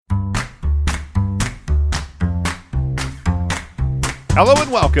Hello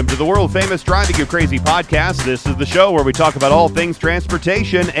and welcome to the world-famous Driving You Crazy podcast. This is the show where we talk about all things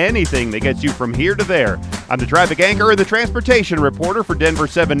transportation, anything that gets you from here to there. I'm the traffic anchor and the transportation reporter for Denver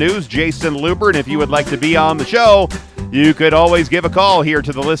 7 News, Jason Luber, and if you would like to be on the show, you could always give a call here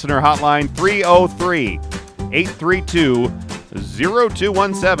to the listener hotline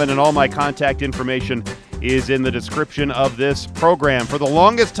 303-832-0217, and all my contact information is in the description of this program. For the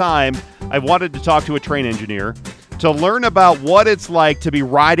longest time, I've wanted to talk to a train engineer to learn about what it's like to be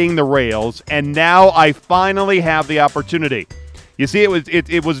riding the rails, and now I finally have the opportunity. You see,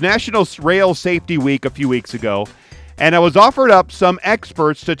 it was National Rail Safety Week a few weeks ago, and I was offered up some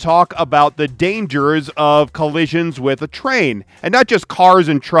experts to talk about the dangers of collisions with a train, and not just cars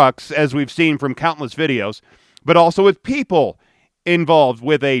and trucks, as we've seen from countless videos, but also with people involved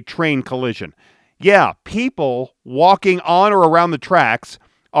with a train collision. Yeah, people walking on or around the tracks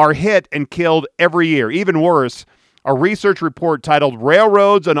are hit and killed every year. Even worse, a research report titled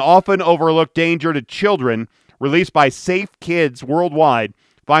Railroads, an Often Overlooked Danger to Children, released by Safe Kids Worldwide,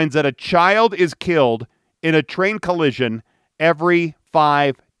 finds that a child is killed in a train collision every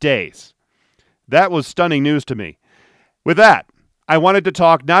 5 days. That was stunning news to me. With that, I wanted to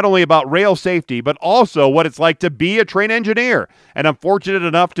talk not only about rail safety, but also what it's like to be a train engineer. And I'm fortunate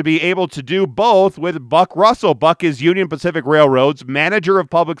enough to be able to do both with Buck Russell. Buck is Union Pacific Railroad's manager of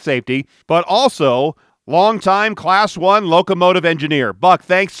public safety, but also longtime Class 1 locomotive engineer. Buck,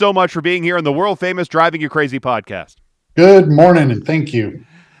 thanks so much for being here on the world-famous Driving You Crazy podcast. Good morning, and thank you.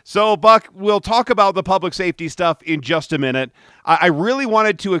 So, Buck, we'll talk about the public safety stuff in just a minute. I really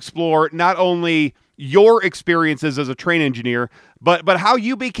wanted to explore not only your experiences as a train engineer, but how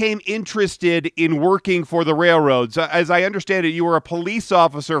you became interested in working for the railroads. As I understand it, you were a police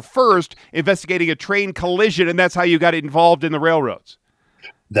officer first, investigating a train collision, and that's how you got involved in the railroads.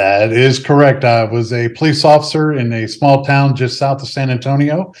 That is correct. I was a police officer in a small town just south of San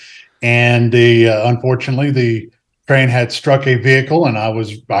Antonio, and unfortunately, the train had struck a vehicle, and I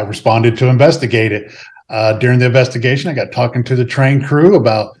responded to investigate it. During the investigation, I got talking to the train crew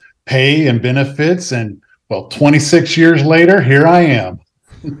about pay and benefits, and 26 years later, here I am.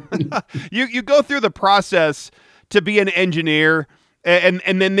 You go through the process to be an engineer,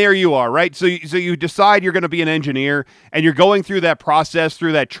 and then there you are, right? So you decide you're going to be an engineer, and you're going through that process,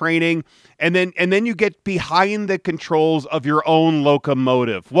 through that training, and then you get behind the controls of your own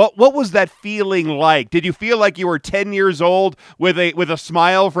locomotive. What was that feeling like? Did you feel like you were 10 years old with a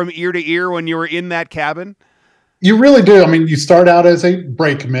smile from ear to ear when you were in that cabin? You really do. I mean, you start out as a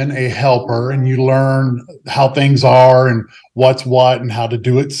brakeman, a helper, and you learn how things are and what's what and how to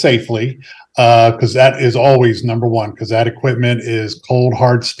do it safely, because that is always number one, because that equipment is cold,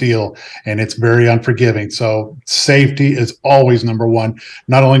 hard steel, and it's very unforgiving. So safety is always number one,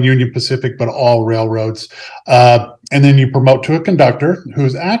 not only Union Pacific, but all railroads. And then you promote to a conductor,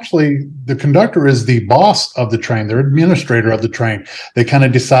 who's actually, the conductor is the boss of the train, they're administrator of the train. They kind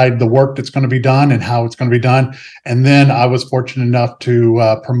of decide the work that's going to be done and how it's going to be done. And then I was fortunate enough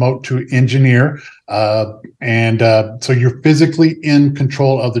to promote to engineer. So you're physically in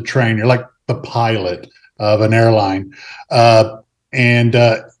control of the train. You're like the pilot of an airline.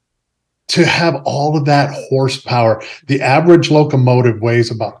 To have all of that horsepower, the average locomotive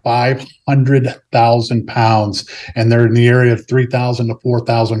weighs about 500,000 pounds, and they're in the area of 3,000 to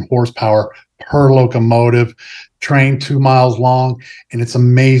 4,000 horsepower per locomotive, train 2 miles long. And it's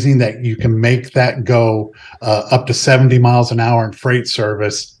amazing that you can make that go up to 70 miles an hour in freight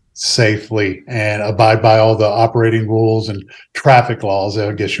service safely and abide by all the operating rules and traffic laws,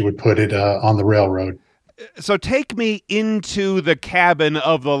 I guess you would put it, on the railroad. So take me into the cabin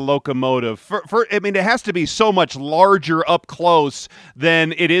of the locomotive. I mean, it has to be so much larger up close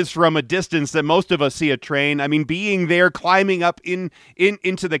than it is from a distance that most of us see a train. I mean, being there, climbing up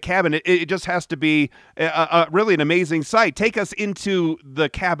into the cabin, it just has to be really an amazing sight. Take us into the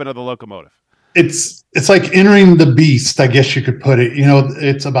cabin of the locomotive. It's like entering the beast, I guess you could put it. You know,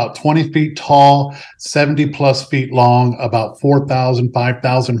 it's about 20 feet tall, 70 plus feet long, about 4,000,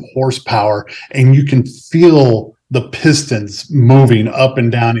 5,000 horsepower, and you can feel the pistons moving up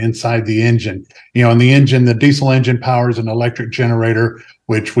and down inside the engine. You know, and the engine, the diesel engine powers an electric generator,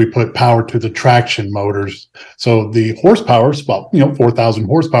 which we put power to the traction motors. So the horsepower is about, 4,000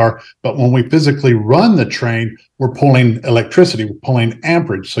 horsepower. But when we physically run the train, we're pulling electricity, we're pulling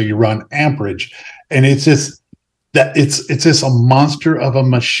amperage. So you run amperage. And it's just that it's just a monster of a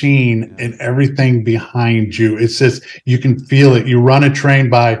machine and everything behind you. It's just, you can feel it. You run a train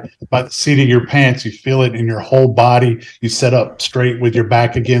by the seat of your pants. You feel it in your whole body. You set up straight with your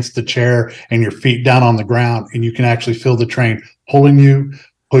back against the chair and your feet down on the ground, and you can actually feel the train pulling you,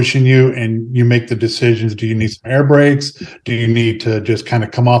 pushing you, and you make the decisions. Do you need some air brakes? Do you need to just kind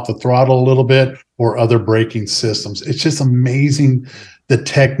of come off the throttle a little bit, or other braking systems? It's just amazing the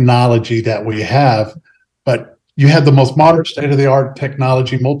technology that we have. But you have the most modern state-of-the-art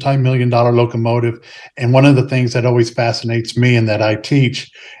technology, multi-million-dollar locomotive. And one of the things that always fascinates me and that I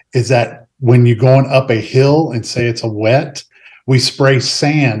teach is that when you're going up a hill and say it's a wet, we spray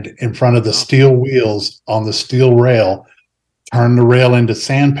sand in front of the steel wheels on the steel rail, turn the rail into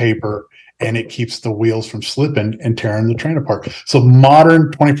sandpaper, and it keeps the wheels from slipping and tearing the train apart. So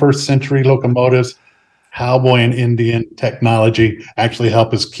modern 21st century locomotives, cowboy and Indian technology actually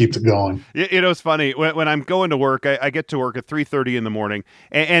help us keep it going. It's funny when I'm going to work. I get to work at 3:30 in the morning,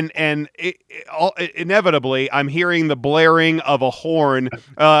 and inevitably I'm hearing the blaring of a horn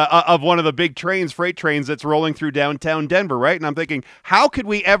of one of the big trains, freight trains that's rolling through downtown Denver, right? And I'm thinking, how could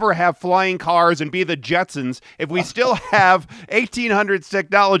we ever have flying cars and be the Jetsons if we still have 1800s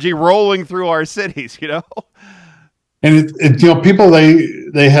technology rolling through our cities? And people,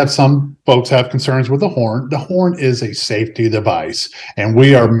 they have, some folks have concerns with the horn. The horn is a safety device, and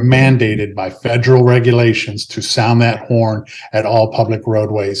we are mandated by federal regulations to sound that horn at all public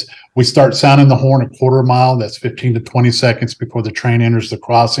roadways. We start sounding the horn a quarter mile. That's 15 to 20 seconds before the train enters the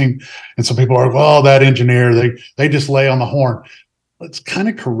crossing. And so people are, well, that engineer, they just lay on the horn. It's kind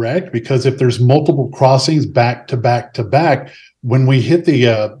of correct, because if there's multiple crossings back to back to back, when we hit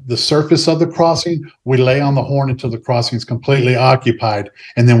the surface of the crossing, we lay on the horn until the crossing is completely occupied,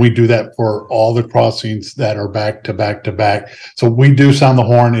 and then we do that for all the crossings that are back to back to back. So we do sound the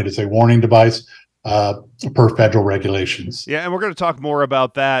horn. It is a warning device per federal regulations. Yeah, and we're going to talk more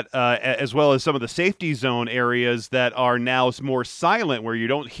about that as well as some of the safety zone areas that are now more silent, where you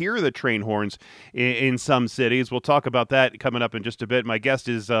don't hear the train horns in some cities. We'll talk about that coming up in just a bit. My guest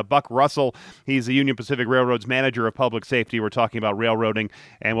is Buck Russell. He's the Union Pacific Railroad's Manager of Public Safety. We're talking about railroading,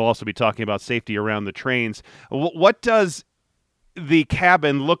 and we'll also be talking about safety around the trains. What does the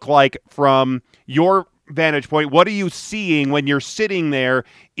cabin look like from your vantage point? What are you seeing when you're sitting there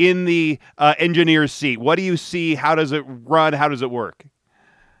in the engineer's seat? What do you see? How does it run? How does it work?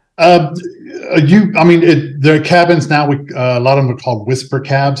 The cabins now, a lot of them are called whisper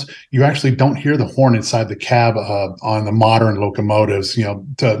cabs. You actually don't hear the horn inside the cab on the modern locomotives,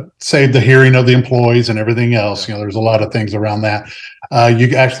 to save the hearing of the employees and everything else. There's a lot of things around that.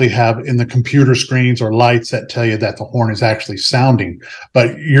 You actually have in the computer screens or lights that tell you that the horn is actually sounding,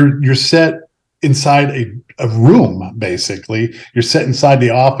 but you're set inside a room. Basically, you're set inside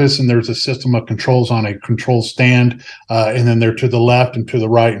the office, and there's a system of controls on a control stand, and then they're to the left and to the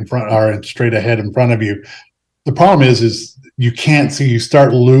right in front, or straight ahead in front of you. The problem is you can't see. You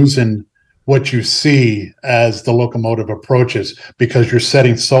start losing what you see as the locomotive approaches, because you're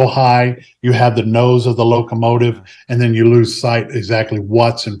setting so high. You have the nose of the locomotive, and then you lose sight exactly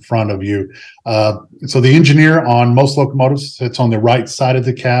what's in front of you. So the engineer on most locomotives sits on the right side of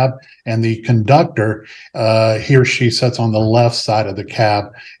the cab, and the conductor, he or she sits on the left side of the cab.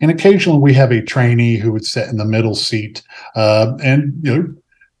 And occasionally we have a trainee who would sit in the middle seat. And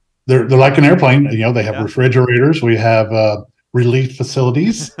they're like an airplane. They have refrigerators. We have relief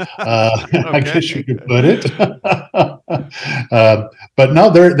facilities, I guess you could put it. But no,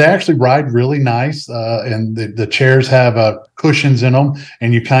 they actually ride really nice, and the chairs have cushions in them,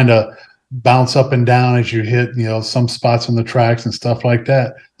 and you kind of bounce up and down as you hit some spots on the tracks and stuff like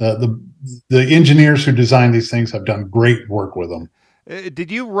that. The engineers who design these things have done great work with them. Did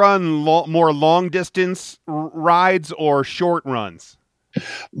you run more long distance rides or short runs?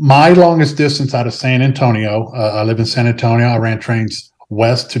 My longest distance out of San Antonio, I live in San Antonio. I ran trains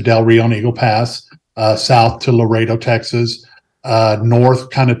west to Del Rio and Eagle Pass, south to Laredo, Texas, north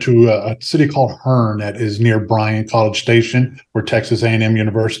kind of to a city called Hearn that is near Bryan College Station, where Texas A&M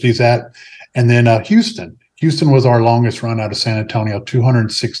University is at, and then Houston. Houston was our longest run out of San Antonio,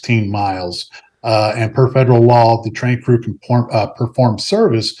 216 miles. And per federal law, the train crew can perform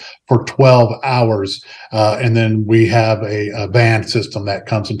service for 12 hours. And then we have a van system that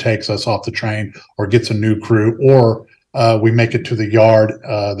comes and takes us off the train, or gets a new crew, or we make it to the yard,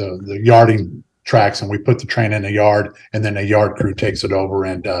 the yarding tracks, and we put the train in the yard, and then a yard crew takes it over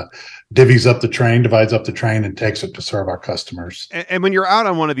and divides up the train, and takes it to serve our customers. And when you're out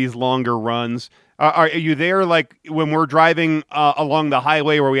on one of these longer runs, are you there like when we're driving along the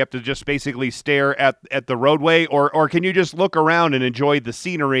highway, where we have to just basically stare at the roadway, or can you just look around and enjoy the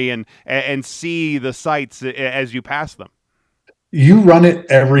scenery and see the sights as you pass them? You run it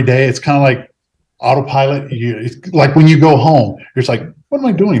every day. It's kind of like autopilot. It's like when you go home, you're just like, what am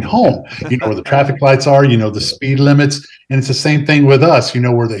I doing home? You know where the traffic lights are, you know the speed limits, and it's the same thing with us. You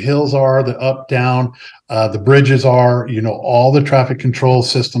know where the hills are, the up, down, the bridges are. You know all the traffic control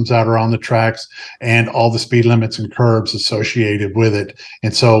systems that are on the tracks, and all the speed limits and curbs associated with it.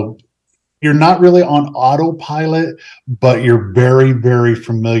 And so you're not really on autopilot, but you're very, very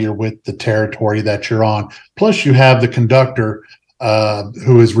familiar with the territory that you're on. Plus, you have the conductor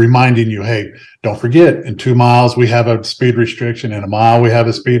who is reminding you, hey, don't forget, in 2 miles, we have a speed restriction. In a mile, we have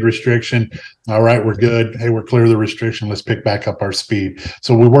a speed restriction. All right, we're good. Hey, we're clear of the restriction. Let's pick back up our speed.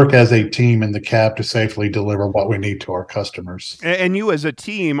 So we work as a team in the cab to safely deliver what we need to our customers. And you as a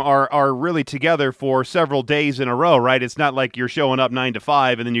team are really together for several days in a row, right? It's not like you're showing up 9 to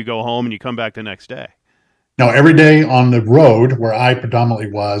 5 and then you go home and you come back the next day. Now, every day on the road where I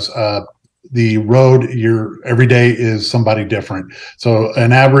predominantly was, the road every day is somebody different. So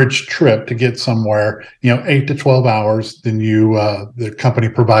an average trip to get somewhere, 8 to 12 hours, then the company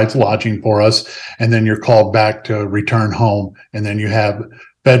provides lodging for us, and then you're called back to return home. And then you have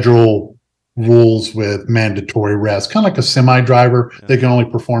federal rules with mandatory rest, kind of like a semi driver. Yeah. They can only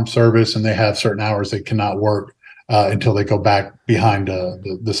perform service and they have certain hours they cannot work until they go back behind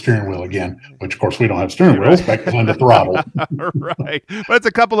the steering wheel again, which, of course, we don't have steering wheels, back behind the throttle. Right. But it's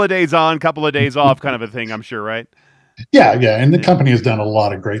a couple of days on, couple of days off kind of a thing, I'm sure, right? Yeah. And the company has done a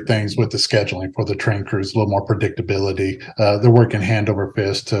lot of great things with the scheduling for the train crews, a little more predictability. They're working hand over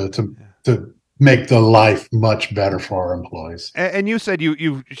fist to make the life much better for our employees. And you said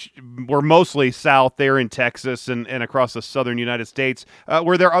you were mostly south there in Texas and across the southern United States.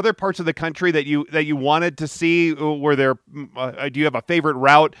 Were there other parts of the country that you wanted to see? Were there? Do you have a favorite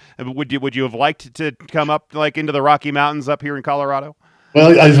route? Would you have liked to come up like into the Rocky Mountains up here in Colorado?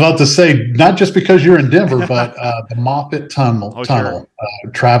 Well, I was about to say, not just because you're in Denver, but the Moffett Tunnel, sure.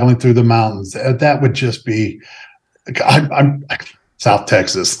 Traveling through the mountains. That would just be. I'm South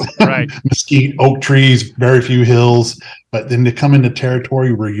Texas, right? Mesquite, oak trees, very few hills. But then to come into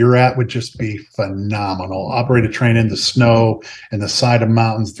territory where you're at would just be phenomenal. Operate a train in the snow and the side of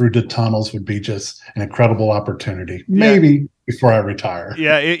mountains through the tunnels would be just an incredible opportunity. Maybe before I retire.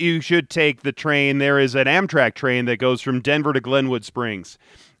 Yeah, you should take the train. There is an Amtrak train that goes from Denver to Glenwood Springs.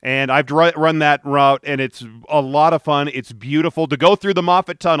 And I've run that route, and it's a lot of fun. It's beautiful to go through the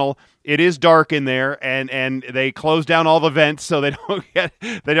Moffett Tunnel. It is dark in there, and they close down all the vents so they don't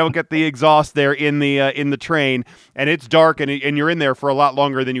get the exhaust there in the train. And it's dark, and you're in there for a lot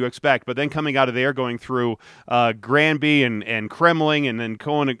longer than you expect. But then coming out of there, going through Granby and Kremling, and then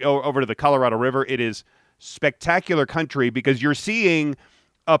going over to the Colorado River, it is spectacular country because you're seeing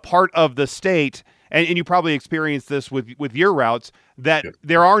a part of the state. And you probably experienced this with your routes, that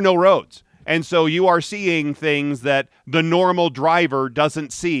there are no roads. And so you are seeing things that the normal driver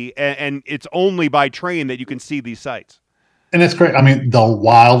doesn't see. And it's only by train that you can see these sites. And it's great. I mean, the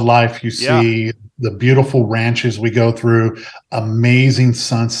wildlife you see, the beautiful ranches we go through, amazing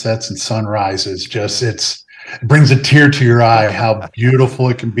sunsets and sunrises. It brings a tear to your eye how beautiful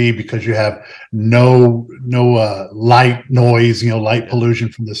it can be because you have no light noise, light pollution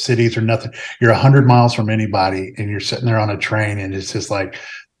from the cities or nothing. You're 100 miles from anybody and you're sitting there on a train and it's just like,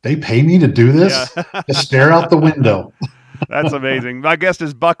 they pay me to do this? Just stare out the window. That's amazing. My guest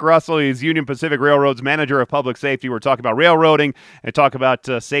is Buck Russell. He's Union Pacific Railroad's Manager of Public Safety. We're talking about railroading and talk about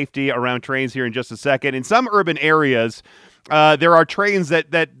safety around trains here in just a second. In some urban areas, there are trains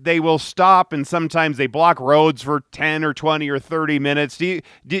that they will stop, and sometimes they block roads for 10 or 20 or 30 minutes. Do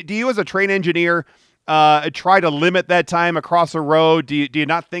you as a train engineer try to limit that time across a road? Do you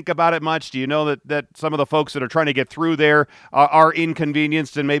not think about it much? Do you know that some of the folks that are trying to get through there are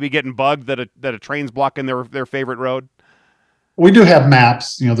inconvenienced and maybe getting bugged that a train's blocking their favorite road? We do have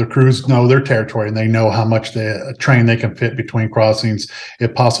maps. The crews know their territory and they know how much train they can fit between crossings.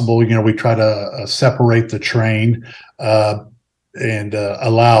 If possible, we try to separate the train and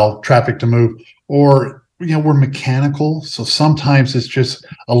allow traffic to move. Or, we're mechanical. So sometimes it's just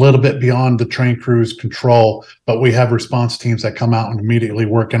a little bit beyond the train crew's control, but we have response teams that come out and immediately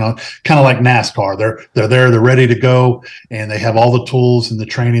working on, kind of like NASCAR. They're there, they're ready to go, and they have all the tools and the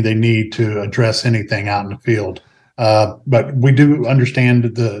training they need to address anything out in the field. But we do understand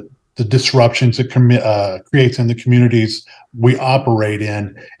the disruptions it creates in the communities we operate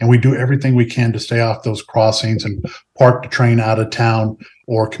in, and we do everything we can to stay off those crossings and park the train out of town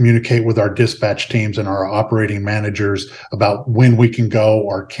or communicate with our dispatch teams and our operating managers about when we can go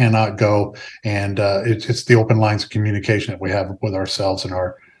or cannot go. And it's the open lines of communication that we have with ourselves and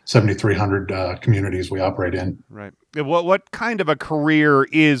our 7,300 communities we operate in. Right. What kind of a career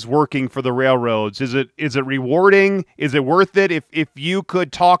is working for the railroads? Is it rewarding? Is it worth it? If you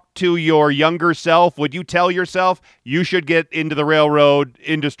could talk to your younger self, would you tell yourself you should get into the railroad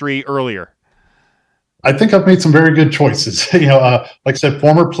industry earlier? I think I've made some very good choices. Like I said,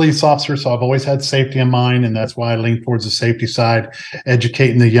 former police officer, so I've always had safety in mind, and that's why I lean towards the safety side,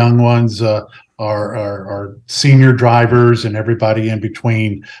 educating the young ones, our senior drivers, and everybody in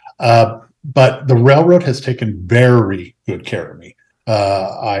between. But the railroad has taken very good care of me.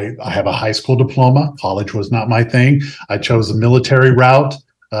 I have a high school diploma. College was not my thing. I chose the military route.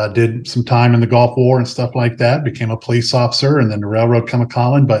 Did some time in the Gulf War and stuff like that, became a police officer, and then the railroad come a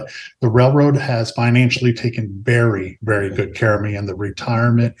calling. But the railroad has financially taken very, very good care of me, and the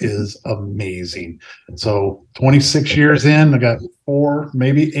retirement is amazing. So 26 years in, I got 4,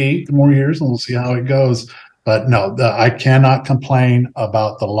 maybe 8 more years, and we'll see how it goes. But no, I cannot complain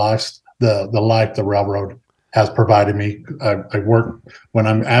about the life the railroad has provided me. I work when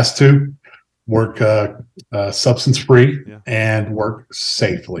I'm asked to, work substance free, and work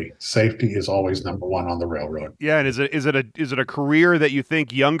safely. Safety is always number one on the railroad. Yeah, and is it a career that you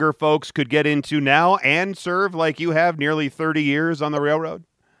think younger folks could get into now and serve like you have nearly 30 years on the railroad?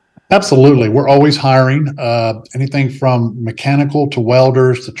 Absolutely. We're always hiring anything from mechanical to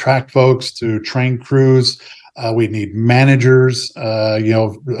welders to track folks to train crews. We need managers,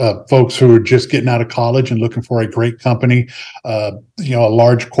 folks who are just getting out of college and looking for a great company. A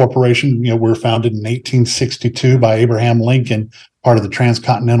large corporation. We were founded in 1862 by Abraham Lincoln, part of the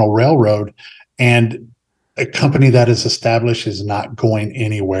Transcontinental Railroad, and a company that is established is not going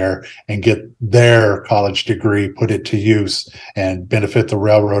anywhere, and get their college degree, put it to use, and benefit the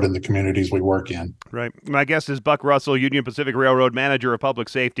railroad and the communities we work in. Right. My guest is Buck Russell, Union Pacific Railroad Manager of Public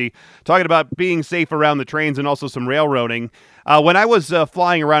Safety, talking about being safe around the trains and also some railroading. When I was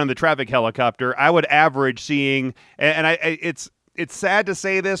flying around in the traffic helicopter, I would average seeing, it's sad to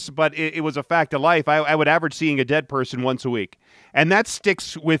say this, but it was a fact of life. I would average seeing a dead person once a week. And that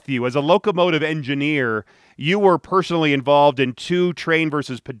sticks with you. As a locomotive engineer, you were personally involved in 2 train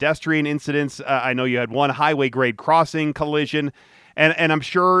versus pedestrian incidents. I know you had 1 highway grade crossing collision. And I'm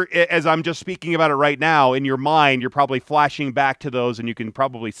sure as I'm just speaking about it right now, in your mind, you're probably flashing back to those, and you can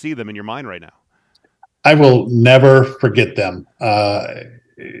probably see them in your mind right now. I will never forget them.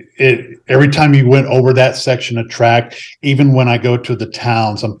 Every time you went over that section of track, even when I go to the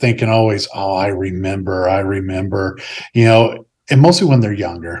towns, I'm thinking always, oh, I remember, and mostly when they're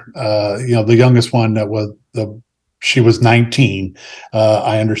younger. The youngest one she was 19.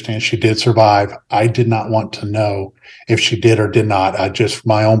 I understand she did survive. I did not want to know if she did or did not. I just,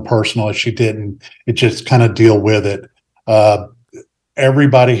 my own personal, if she didn't, it just kind of deal with it.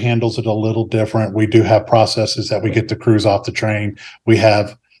 Everybody handles it a little different. We do have processes that we get the crews off the train. We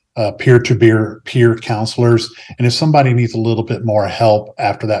have peer counselors. And if somebody needs a little bit more help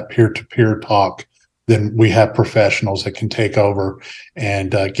after that peer-to-peer talk, then we have professionals that can take over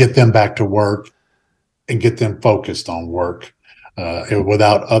and get them back to work and get them focused on work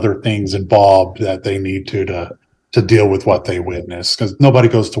without other things involved that they need to deal with what they witness. Because nobody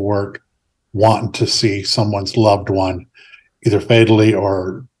goes to work wanting to see someone's loved one either fatally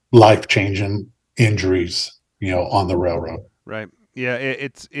or life-changing injuries, on the railroad. Right. Yeah.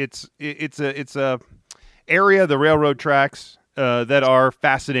 It's a area, the railroad tracks, that are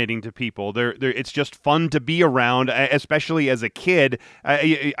fascinating to people. It's just fun to be around, especially as a kid.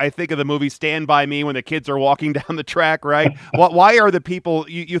 I think of the movie Stand By Me when the kids are walking down the track, right? Why are the people,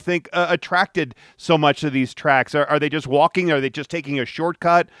 you think, attracted so much to these tracks? Are they just walking? Are they just taking a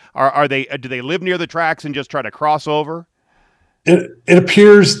shortcut? Do they live near the tracks and just try to cross over? It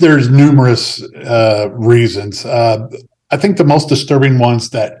appears there's numerous reasons. I think the most disturbing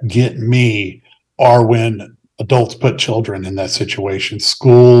ones that get me are when adults put children in that situation.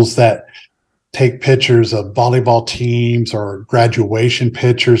 Schools that take pictures of volleyball teams or graduation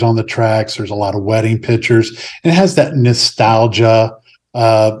pictures on the tracks. There's a lot of wedding pictures. It has that nostalgia.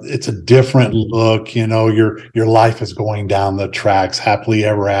 It's a different look. Your life is going down the tracks happily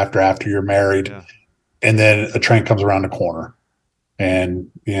ever after you're married. Yeah. And then a train comes around the corner. And,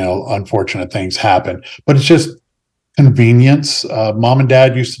 unfortunate things happen, but it's just convenience. Mom and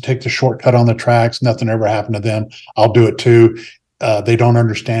dad used to take the shortcut on the tracks. Nothing ever happened to them. I'll do it too. They don't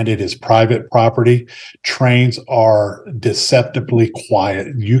understand it is private property. Trains are deceptively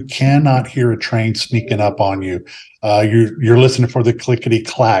quiet. You cannot hear a train sneaking up on you. You're listening for the clickety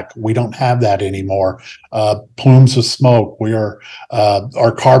clack. We don't have that anymore. Plumes of smoke. We are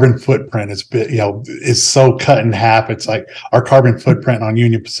our carbon footprint is so cut in half. It's like our carbon footprint on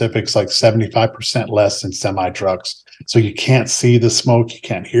Union Pacific is like 75% less than semi trucks. So you can't see the smoke, you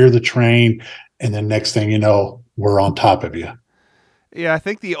can't hear the train, and then next thing you know, we're on top of you. Yeah, I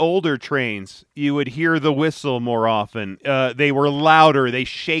think the older trains, you would hear the whistle more often. They were louder. They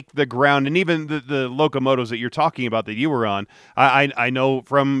shake the ground. And even the locomotives that you're talking about that you were on, I know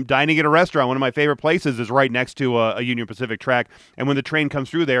from dining at a restaurant, one of my favorite places is right next to a Union Pacific track. And when the train comes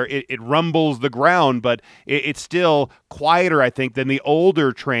through there, it rumbles the ground, but it's still quieter, I think, than the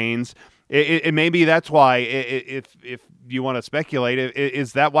older trains. It maybe that's why, if you want to speculate,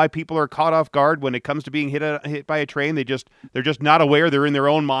 is that why people are caught off guard when it comes to being hit by a train? They're just not aware. They're in their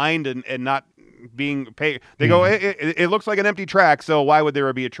own mind and not being paid. They go, it looks like an empty track, so why would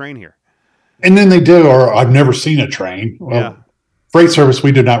there be a train here? And then they do, or I've never seen a train. Well, Yeah. Freight service,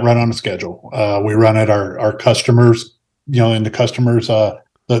 we do not run on a schedule. We run at our customers, and the customers,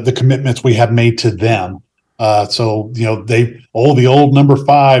 the commitments we have made to them. So the old number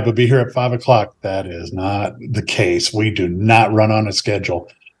 5 will be here at 5 o'clock. That is not the case. We do not run on a schedule.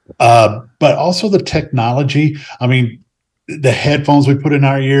 But also the technology. I mean, the headphones we put in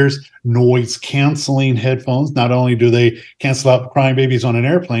our ears, noise canceling headphones. Not only do they cancel out crying babies on an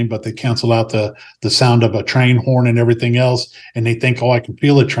airplane, but they cancel out the sound of a train horn and everything else. And they think, oh, I can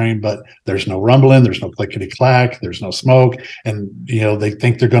feel a train, but there's no rumbling, there's no clickety clack, there's no smoke, and they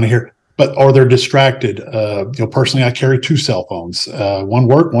think they're going to hear. Or they're distracted. Personally, I carry 2 cell phones, one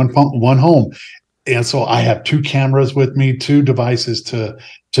work, one phone, one home. And so I have 2 cameras with me, 2 devices to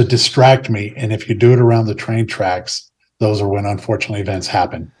distract me. And if you do it around the train tracks, those are when unfortunately events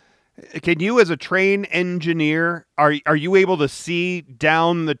happen. Can you, as a train engineer, are you able to see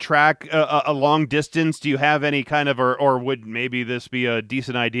down the track a long distance? Do you have any kind of, or would maybe this be a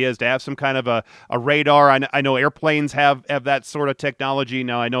decent idea, is to have some kind of a radar? I know airplanes have that sort of technology.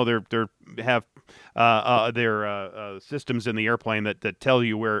 Now I know they have their systems in the airplane that tell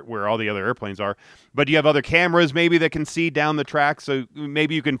you where all the other airplanes are. But do you have other cameras maybe that can see down the track, so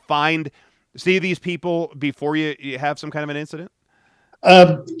maybe you can see these people before you have some kind of an incident?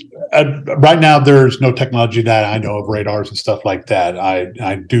 Right now, there's no technology that I know of, radars and stuff like that.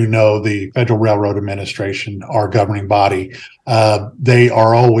 I do know the Federal Railroad Administration, our governing body, they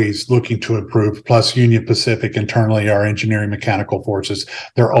are always looking to improve. Plus, Union Pacific internally, our engineering mechanical forces,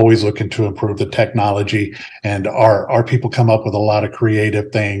 they're always looking to improve the technology. And our people come up with a lot of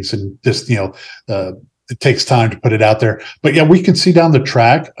creative things, and just it takes time to put it out there. But yeah, we can see down the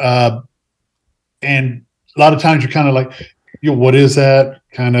track, and a lot of times you're kind of like, what is that?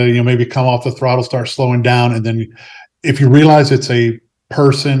 Kind of, maybe come off the throttle, start slowing down. And then if you realize it's a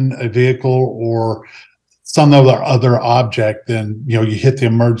person, a vehicle, or some other object, then, you hit the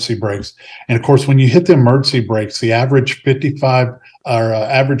emergency brakes. And of course, when you hit the emergency brakes, the average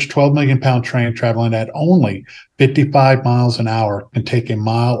 12 million pound train traveling at only 55 miles an hour can take a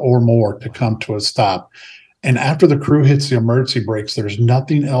mile or more to come to a stop. And after the crew hits the emergency brakes, there's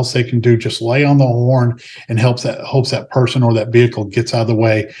nothing else they can do. Just lay on the horn and hopes that person or that vehicle gets out of the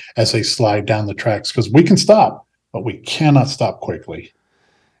way as they slide down the tracks. Because we can stop, but we cannot stop quickly.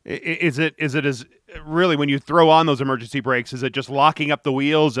 Is it as really, when you throw on those emergency brakes, is it just locking up the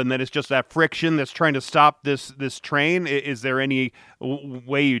wheels and then it's just that friction that's trying to stop this train? Is there any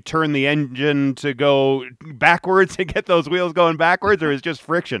way you turn the engine to go backwards to get those wheels going backwards, or is it just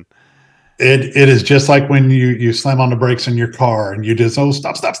friction? It is just like when you slam on the brakes in your car and you just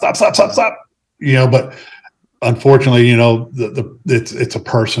stop. But unfortunately, it's a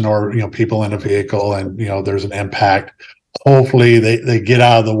person or people in a vehicle, and there's an impact. Hopefully they get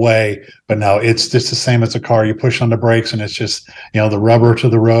out of the way, but no, it's just the same as a car. You push on the brakes and it's just, the rubber to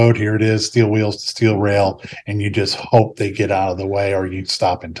the road. Here it is, steel wheels to steel rail. And you just hope they get out of the way or you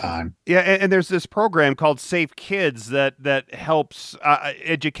stop in time. Yeah. And there's this program called Safe Kids that helps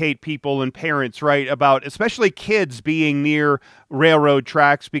educate people and parents, right, about especially kids being near railroad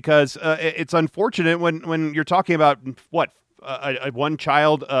tracks, because it's unfortunate when you're talking about one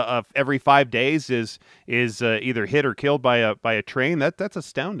child of every 5 days is either hit or killed by a train. That's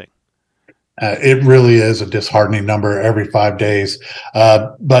astounding. It really is a disheartening number every 5 days.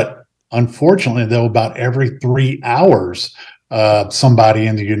 But unfortunately, though, about every 3 hours, somebody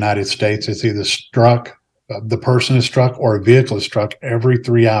in the United States is either struck, the person is struck, or a vehicle is struck every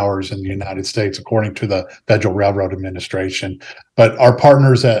 3 hours in the United States, according to the Federal Railroad Administration. But our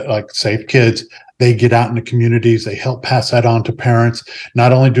partners at like Safe Kids, They get out in the communities. They help pass that on to parents.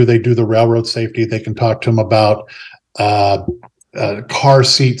 Not only do they do the railroad safety, they can talk to them about car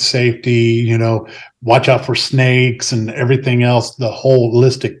seat safety, watch out for snakes and everything else, the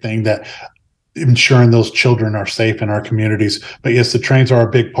holistic thing that ensuring those children are safe in our communities. But yes, the trains are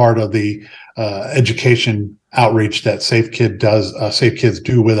a big part of the education outreach that Safe Kids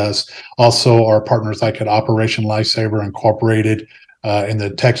do with us. Also, our partners like at Operation Lifesaver Incorporated in the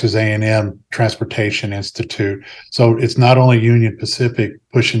Texas A&M Transportation Institute. So it's not only Union Pacific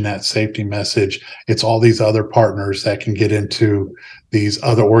pushing that safety message, it's all these other partners that can get into these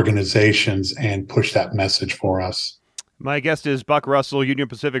other organizations and push that message for us. My guest is Buck Russell, Union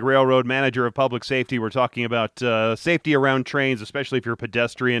Pacific Railroad Manager of Public Safety. We're talking about safety around trains, especially if you're a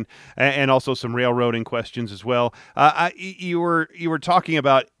pedestrian, and also some railroading questions as well. You were talking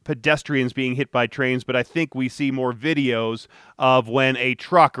about pedestrians being hit by trains, but I think we see more videos of when a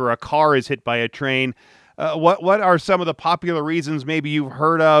truck or a car is hit by a train. What are some of the popular reasons maybe you've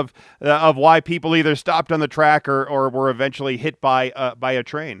heard of why people either stopped on the track or were eventually hit by a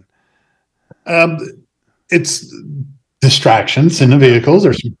train? It's distractions in the vehicles.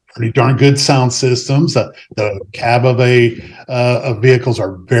 There's some pretty darn good sound systems. The cab of vehicles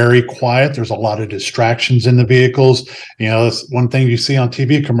are very quiet. There's a lot of distractions in the vehicles. That's one thing you see on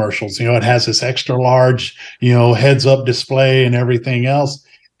TV commercials. It has this extra large, heads up display and everything else.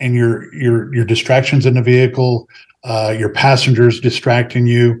 And your distractions in the vehicle, your passengers distracting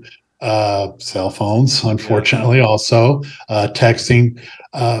you, cell phones, unfortunately, also texting.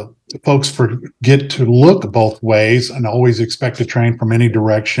 Folks forget to look both ways and always expect a train from any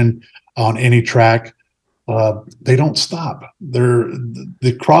direction on any track. They don't stop.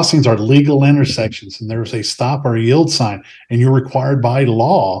 The crossings are legal intersections, and there's a stop or yield sign, and you're required by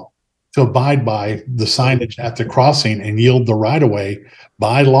law to abide by the signage at the crossing and yield the right-of-way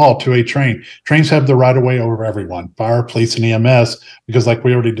by law to a train. Trains have the right-of-way over everyone, fire, police, and EMS, because like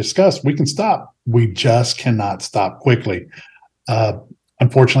we already discussed, we can stop. We just cannot stop quickly.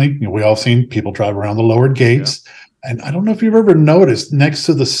 Unfortunately, we all seen people drive around the lowered gates. Yeah. And I don't know if you've ever noticed next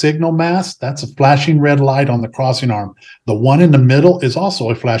to the signal mast, that's a flashing red light on the crossing arm. The one in the middle is also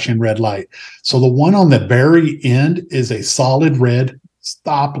a flashing red light. So the one on the very end is a solid red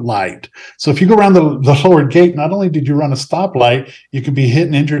stoplight. So if you go around the lowered gate, not only did you run a stoplight, you could be hit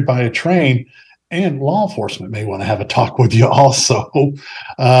and injured by a train, and law enforcement may want to have a talk with you also.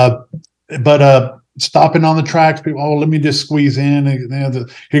 But stopping on the tracks, people, let me just squeeze in.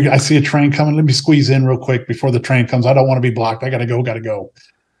 Here, I see a train coming. Let me squeeze in real quick before the train comes. I don't want to be blocked. I got to go.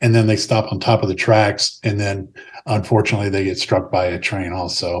 And then they stop on top of the tracks, and then unfortunately they get struck by a train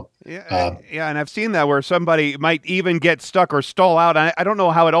also. Yeah, and I've seen that where somebody might even get stuck or stall out. I don't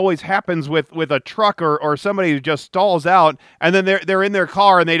know how it always happens with a truck or somebody who just stalls out, and then they're in their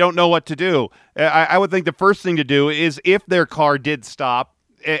car and they don't know what to do. I would think the first thing to do is, if their car did stop,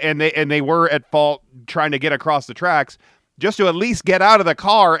 and they were at fault trying to get across the tracks, just to at least get out of the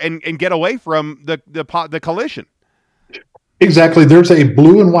car and get away from the collision. Exactly. There's a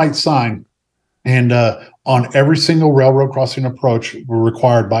blue and white sign, and on every single railroad crossing approach, we're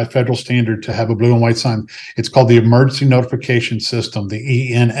required by federal standard to have a blue and white sign. It's called the Emergency Notification System,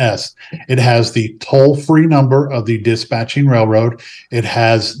 the ENS. It has the toll-free number of the dispatching railroad. It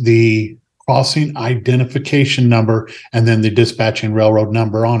has the crossing identification number, and then the dispatching railroad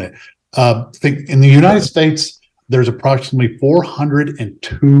number on it. In the United States, there's approximately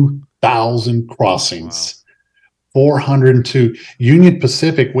 402,000 crossings. Wow. 402. Union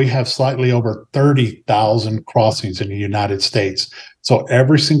Pacific, we have slightly over 30,000 crossings in the United States. So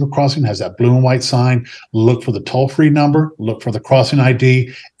every single crossing has that blue and white sign. Look for the toll-free number, look for the crossing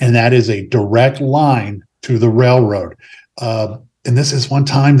ID, and that is a direct line to the railroad. And this is one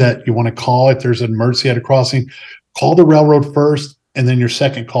time that you want to call if there's an emergency at a crossing. Call the railroad first, and then your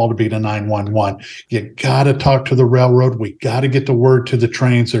second call to be to 911. You got to talk to the railroad. We got to get the word to the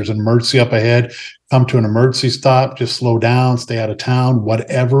trains. There's an emergency up ahead. Come to an emergency stop. Just slow down, stay out of town,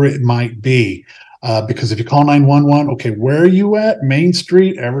 whatever it might be. Because if you call 911, okay, where are you at? Main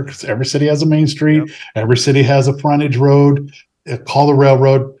Street. Every city has a main street. Yep. Every city has a frontage road. Call the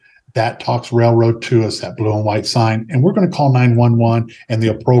railroad. That talks railroad to us, that blue and white sign. And we're going to call 911 and the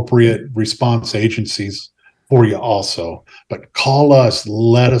appropriate response agencies for you also. But call us,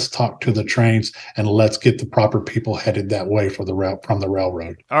 let us talk to the trains, and let's get the proper people headed that way from the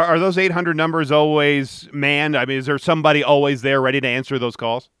railroad. Are those 800 numbers always manned? I mean, is there somebody always there ready to answer those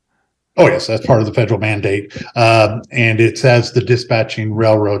calls? Oh, yes, that's part of the federal mandate. And it says the dispatching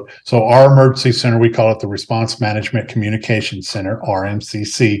railroad. So our emergency center, we call it the Response Management Communication Center,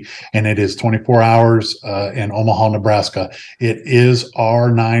 RMCC, and it is 24 hours in Omaha, Nebraska. It is our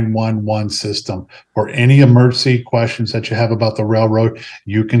 911 system. For any emergency questions that you have about the railroad,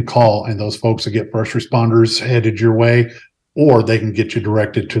 you can call, and those folks that get first responders headed your way, or they can get you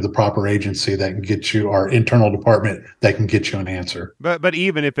directed to the proper agency that can get you, our internal department that can get you an answer. But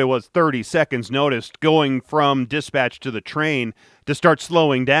even if it was 30 seconds notice, going from dispatch to the train to start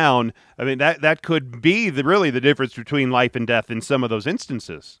slowing down, I mean, that could be really the difference between life and death in some of those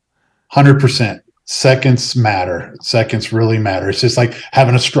instances. 100%. Seconds matter. Seconds really matter. It's just like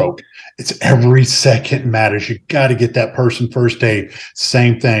having a stroke. It's every second matters. You got to get that person first aid.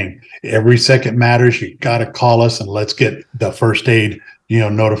 Same thing. Every second matters. You got to call us and let's get the first aid,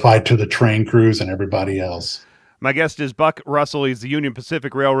 notified to the train crews and everybody else. My guest is Buck Russell. He's the Union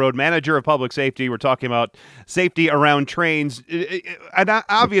Pacific Railroad Manager of Public Safety. We're talking about safety around trains. And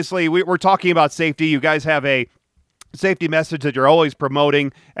obviously, we're talking about safety. You guys have a safety message that you're always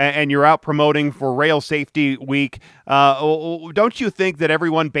promoting, and you're out promoting for Rail Safety Week. Don't you think that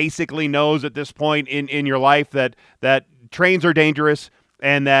everyone basically knows at this point in your life that trains are dangerous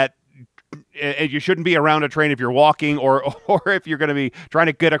and that you shouldn't be around a train if you're walking or if you're going to be trying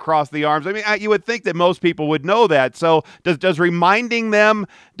to get across the arms? I mean, you would think that most people would know that. So does reminding them,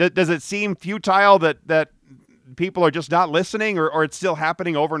 does it seem futile that people are just not listening, or it's still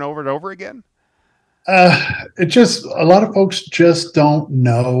happening over and over and over again? It just, a lot of folks just don't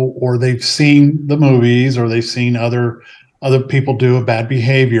know, or they've seen the movies, or they've seen other people do a bad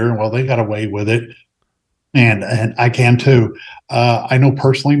behavior, and well, they got away with it, and I can too. I know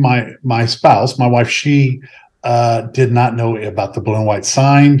personally, my spouse, my wife, she did not know about the blue and white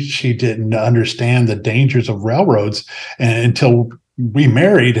sign. She didn't understand the dangers of railroads until we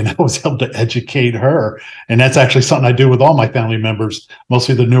married, and I was able to educate her. And that's actually something I do with all my family members,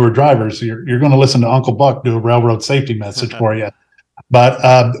 mostly the newer drivers. You're going to listen to Uncle Buck do a railroad safety message for you. But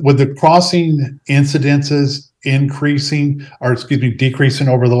with the crossing incidences decreasing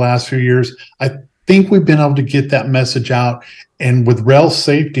over the last few years, I think we've been able to get that message out. And with Rail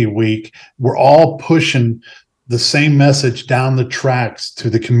Safety Week, we're all pushing the same message down the tracks to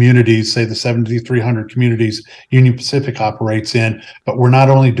the communities, say the 7,300 communities Union Pacific operates in. But we're not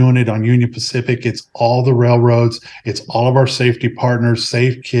only doing it on Union Pacific, it's all the railroads, it's all of our safety partners,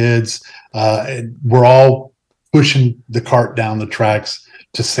 Safe Kids. We're all pushing the cart down the tracks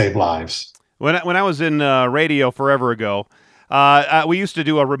to save lives. When I was in radio forever ago, we used to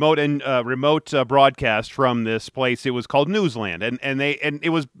do a remote broadcast from this place. It was called Newsland, and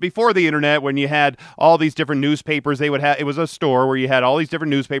it was before the internet, when you had all these different newspapers. They would have, it was a store where you had all these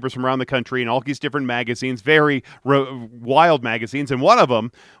different newspapers from around the country and all these different magazines, very wild magazines, and one of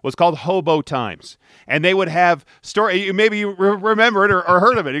them was called Hobo Times, and they would have story. Maybe you remember it or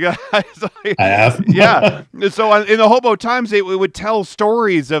heard of it. You guys, I have. Yeah. So in the Hobo Times, it would tell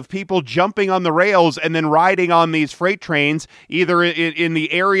stories of people jumping on the rails and then riding on these freight trains, either in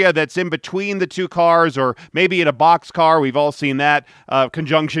the area that's in between the two cars, or maybe in a box car. We've all seen that.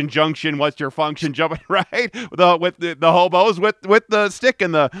 Conjunction junction. What's your function? Jumping right with the hobos with the stick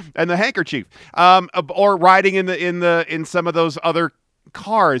and the handkerchief, or riding in some of those other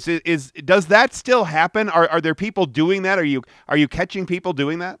cars. Does that still happen? Are there people doing that? Are you catching people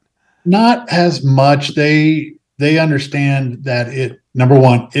doing that? Not as much. They understand that number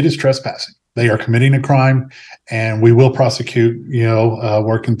one, it is trespassing. They are committing a crime, and we will prosecute,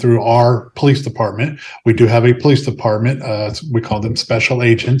 working through our police department. We do have a police department. We call them special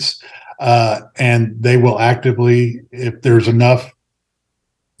agents. And they will actively, if there's enough,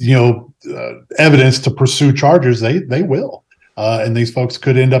 evidence to pursue charges, they will. And these folks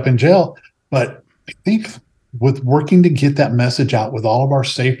could end up in jail. But I think with working to get that message out with all of our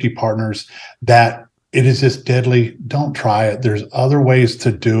safety partners that it is just deadly, don't try it. There's other ways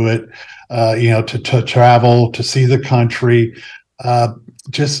to do it. To travel, to see the country,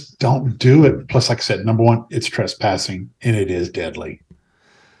 just don't do it. Plus, like I said, number one, it's trespassing, and it is deadly.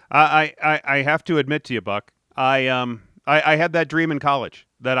 I have to admit to you, Buck, I had that dream in college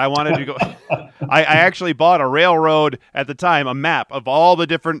that I wanted to go. I actually bought a railroad at the time, a map of all the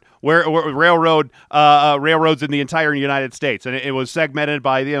different railroads in the entire United States, and it was segmented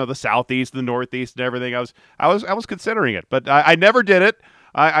by the southeast, the northeast, and everything. I was considering it, but I never did it.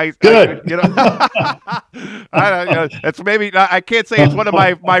 Good. It's maybe I can't say it's one of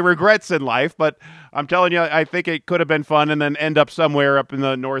my regrets in life, but I'm telling you, I think it could have been fun, and then end up somewhere up in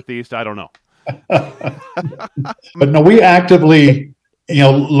the northeast. I don't know. But no, we actively,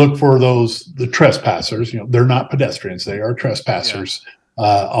 look for the trespassers. They're not pedestrians; they are trespassers.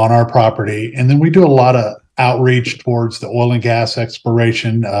 on our property. And then we do a lot of outreach towards the oil and gas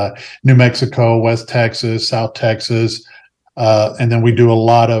exploration, New Mexico, West Texas, South Texas. And then we do a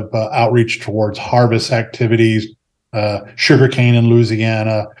lot of outreach towards harvest activities, sugarcane in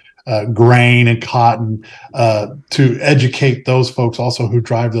Louisiana, grain and cotton, to educate those folks also who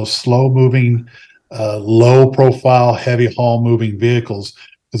drive those slow moving, low profile, heavy haul moving vehicles.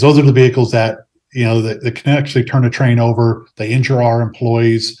 Because those are the vehicles that, that can actually turn a train over. They injure our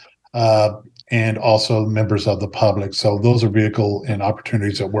employees, and also members of the public. So those are vehicle and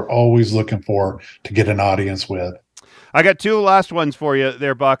opportunities that we're always looking for to get an audience with. I got two last ones for you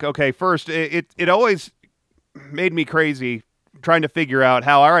there, Buck. Okay, first, it always made me crazy trying to figure out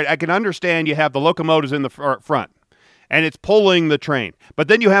how, all right, I can understand you have the locomotives in the front and it's pulling the train, but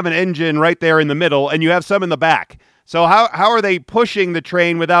then you have an engine right there in the middle and you have some in the back. So how are they pushing the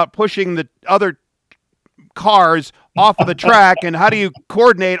train without pushing the other cars off of the track, and how do you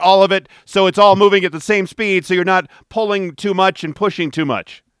coordinate all of it so it's all moving at the same speed so you're not pulling too much and pushing too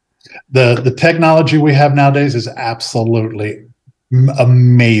much? The technology we have nowadays is absolutely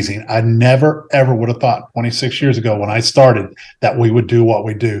amazing. I never ever would have thought 26 years ago when I started that we would do what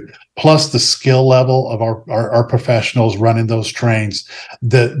we do. Plus the skill level of our professionals running those trains,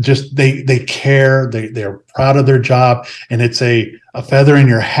 they care, they're proud of their job, and it's a feather in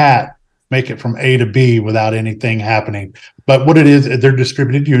your hat, make it from A to B without anything happening. But what it is, they're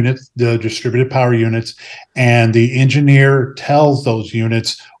distributed units, the distributed power units, and the engineer tells those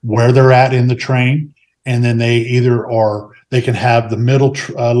units where they're at in the train, and then they can have the middle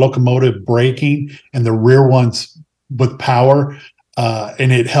locomotive braking and the rear ones with power,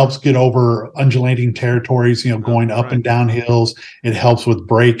 and it helps get over undulating territories, going up and down hills. It helps with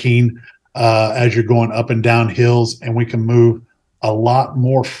braking as you're going up and down hills, and we can move a lot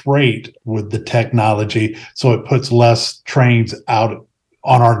more freight with the technology, so it puts less trains out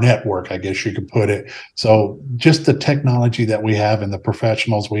on our network, I guess you could put it. So just the technology that we have and the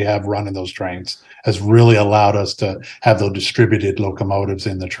professionals we have running those trains has really allowed us to have those distributed locomotives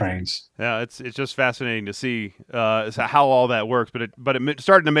in the trains. Yeah, it's just fascinating to see how all that works, but it's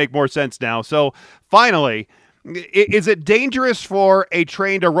starting to make more sense now. So finally, is it dangerous for a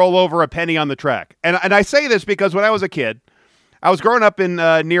train to roll over a penny on the track? And I say this because when I was a kid, I was growing up in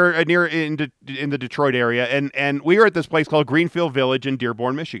near in the Detroit area, and we were at this place called Greenfield Village in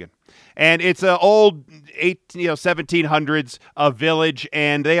Dearborn, Michigan, and it's an old 1700s village,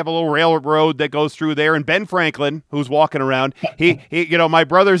 and they have a little railroad that goes through there. And Ben Franklin, who's walking around, he my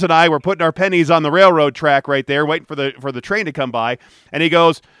brothers and I were putting our pennies on the railroad track right there, waiting for the train to come by, and he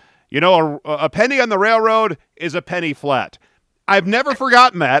goes, a penny on the railroad is a penny flat. I've never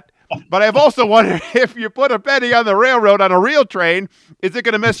forgotten that. But I've also wondered, if you put a penny on the railroad on a real train, is it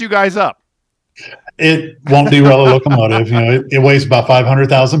going to mess you guys up? It won't derail a locomotive. It weighs about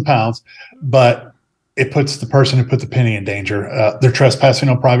 500,000 pounds, but it puts the person who put the penny in danger. They're trespassing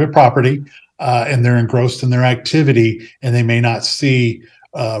on private property, and they're engrossed in their activity, and they may not see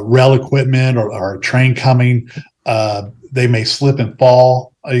rail equipment or a train coming. They may slip and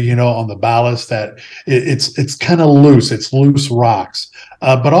fall, on the ballast. That it's kind of loose. It's loose rocks.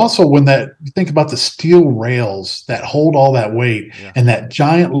 But also you think about the steel rails that hold all that weight, and that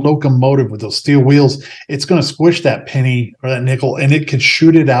giant locomotive with those steel wheels, it's going to squish that penny or that nickel, and it could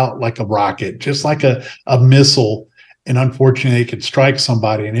shoot it out like a rocket, just like a missile. And unfortunately, it could strike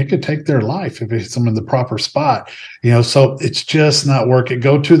somebody, and it could take their life if it hits them in the proper spot. So it's just not working.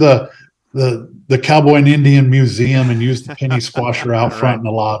 Go to the Cowboy and Indian Museum and use the penny squasher out front in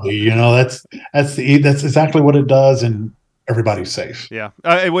the lobby. That's exactly what it does, and everybody's safe. Yeah.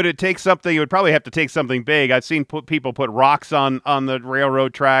 Would it take something? It would probably have to take something big. I've seen people put rocks on the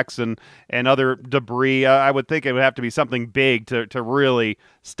railroad tracks and other debris. I would think it would have to be something big to really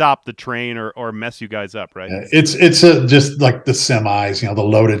stop the train or mess you guys up, right? Yeah, it's just like the semis, the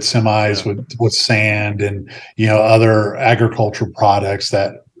loaded semis with sand and other agricultural products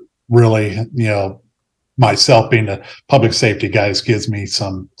that really, myself being a public safety guy, gives me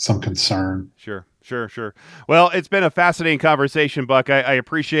some concern. Sure. Well, it's been a fascinating conversation, Buck. I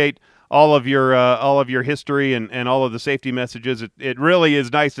appreciate all of your history and all of the safety messages. It really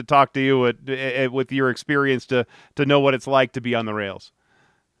is nice to talk to you with your experience to know what it's like to be on the rails.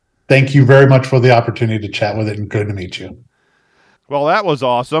 Thank you very much for the opportunity to chat with it, and good to meet you. Well, that was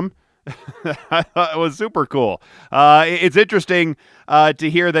awesome. It was super cool. It's interesting to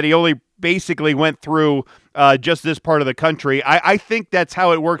hear that he only basically went through just this part of the country. I think that's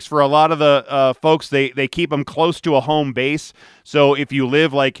how it works for a lot of the folks. They keep them close to a home base. So if you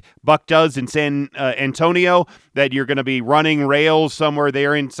live like Buck does in San Antonio, that you're going to be running rails somewhere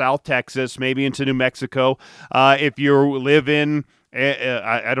there in South Texas, maybe into New Mexico. If you live in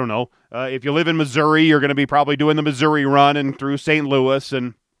I don't know. If you live in Missouri, you're going to be probably doing the Missouri run and through St. Louis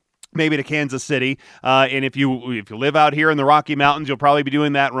and maybe to Kansas City. And if you live out here in the Rocky Mountains, you'll probably be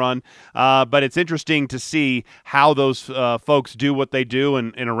doing that run. But it's interesting to see how those folks do what they do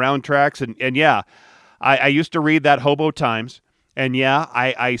and around tracks. And yeah, I used to read that Hobo Times. And yeah,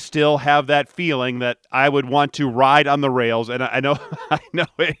 I still have that feeling that I would want to ride on the rails. And I know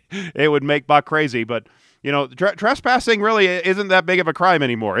it would make Buck crazy, but trespassing really isn't that big of a crime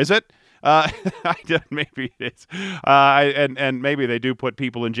anymore, is it? Maybe it is, and maybe they do put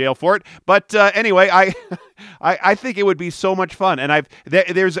people in jail for it. But anyway, I think it would be so much fun. And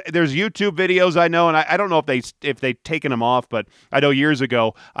there's YouTube videos I know, and I don't know if they've taken them off, but I know years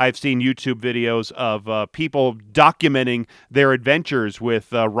ago I've seen YouTube videos of people documenting their adventures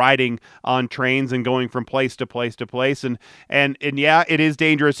with riding on trains and going from place to place to place. And yeah, it is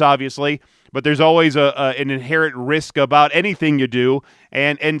dangerous, obviously. But there's always an inherent risk about anything you do,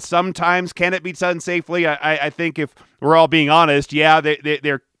 and sometimes can it be done safely? I think if we're all being honest, yeah,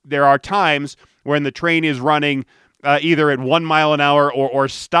 there are times when the train is running either at 1 mile an hour or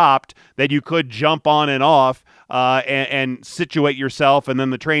stopped that you could jump on and off and situate yourself, and then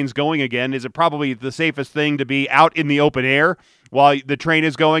the train's going again. Is it probably the safest thing to be out in the open air while the train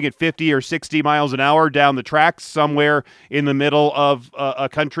is going at 50 or 60 miles an hour down the tracks somewhere in the middle of a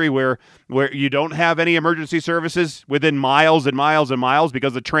country where you don't have any emergency services within miles and miles and miles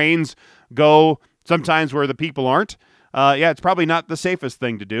because the trains go sometimes where the people aren't? Yeah, it's probably not the safest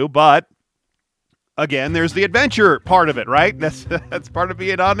thing to do, but again, there's the adventure part of it, right? That's part of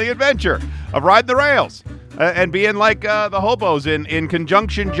being on the adventure of riding the rails and being like the hobos in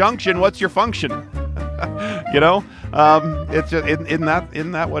Conjunction Junction. What's your function? It's just,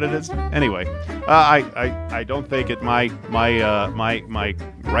 isn't that what it is? Anyway, I don't think at my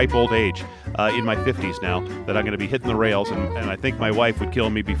ripe old age, in my 50s now, that I'm going to be hitting the rails, and I think my wife would kill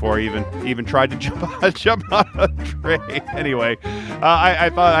me before I even tried to jump on a train. Anyway,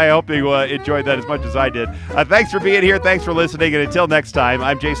 I hope you enjoyed that as much as I did. Thanks for being here. Thanks for listening. And until next time,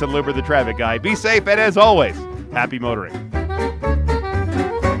 I'm Jason Luber, the traffic guy. Be safe, and as always, happy motoring.